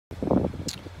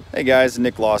Hey guys,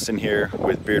 Nick Lawson here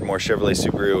with Beardmore Chevrolet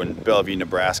Subaru in Bellevue,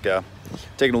 Nebraska.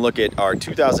 Taking a look at our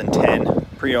 2010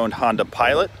 pre-owned Honda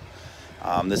Pilot.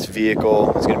 This vehicle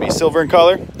is going to be silver in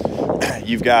color.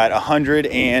 You've got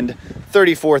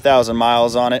 134,000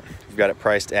 miles on it. We've got it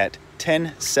priced at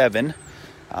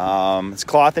 $10,700. It's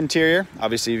cloth interior.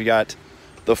 Obviously, you've got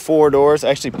the 4 doors.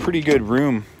 Actually, pretty good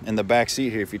room in the back seat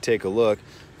here if you take a look.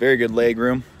 Very good leg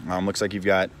room. Looks like you've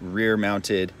got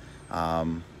rear-mounted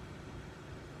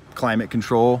climate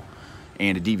control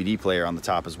and a DVD player on the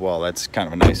top as well. That's kind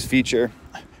of a nice feature.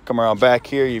 Come around back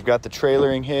here, you've got the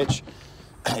trailering hitch.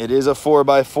 It is a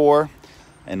 4x4,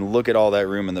 and look at all that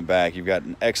room in the back. You've got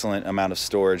an excellent amount of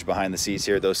storage behind the seats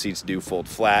here. Those seats do fold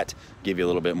flat, give you a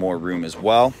little bit more room as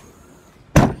well.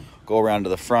 Go around to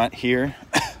the front here,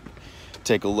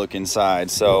 take a look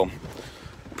inside. So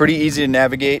pretty easy to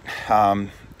navigate.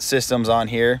 Systems on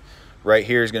here. Right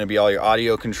here is going to be all your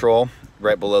audio control.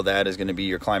 Right below that is going to be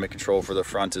your climate control for the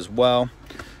front as well.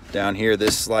 Down here,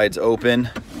 this slides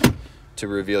open to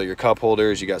reveal your cup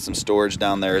holders. You got some storage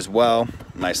down there as well.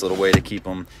 Nice little way to keep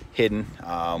them hidden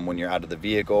when you're out of the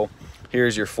vehicle.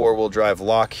 Here's your 4-wheel drive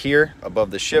lock here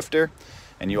above the shifter.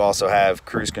 And you also have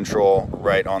cruise control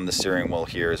right on the steering wheel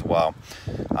here as well.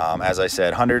 As I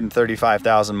said,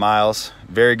 135,000 miles,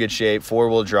 very good shape,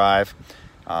 4-wheel drive,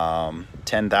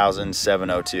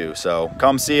 10,702. So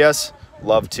come see us.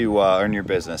 Love to earn your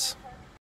business.